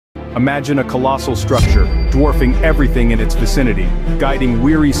Imagine a colossal structure, dwarfing everything in its vicinity, guiding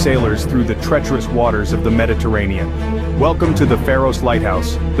weary sailors through the treacherous waters of the Mediterranean. Welcome to the Pharos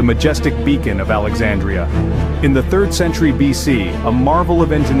Lighthouse, the majestic beacon of Alexandria. In the 3rd century BC, a marvel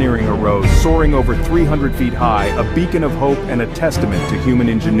of engineering arose, soaring over 300 feet high, a beacon of hope and a testament to human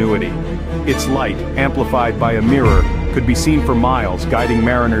ingenuity. Its light, amplified by a mirror, could be seen for miles, guiding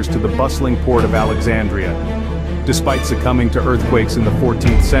mariners to the bustling port of Alexandria. Despite succumbing to earthquakes in the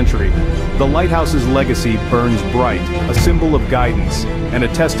 14th century, the lighthouse's legacy burns bright, a symbol of guidance, and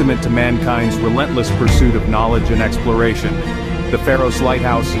a testament to mankind's relentless pursuit of knowledge and exploration. The Pharos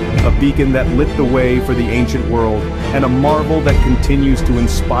Lighthouse, a beacon that lit the way for the ancient world, and a marvel that continues to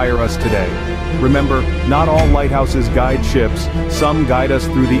inspire us today. Remember, not all lighthouses guide ships, some guide us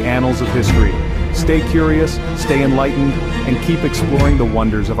through the annals of history. Stay curious, stay enlightened, and keep exploring the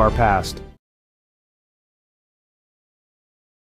wonders of our past.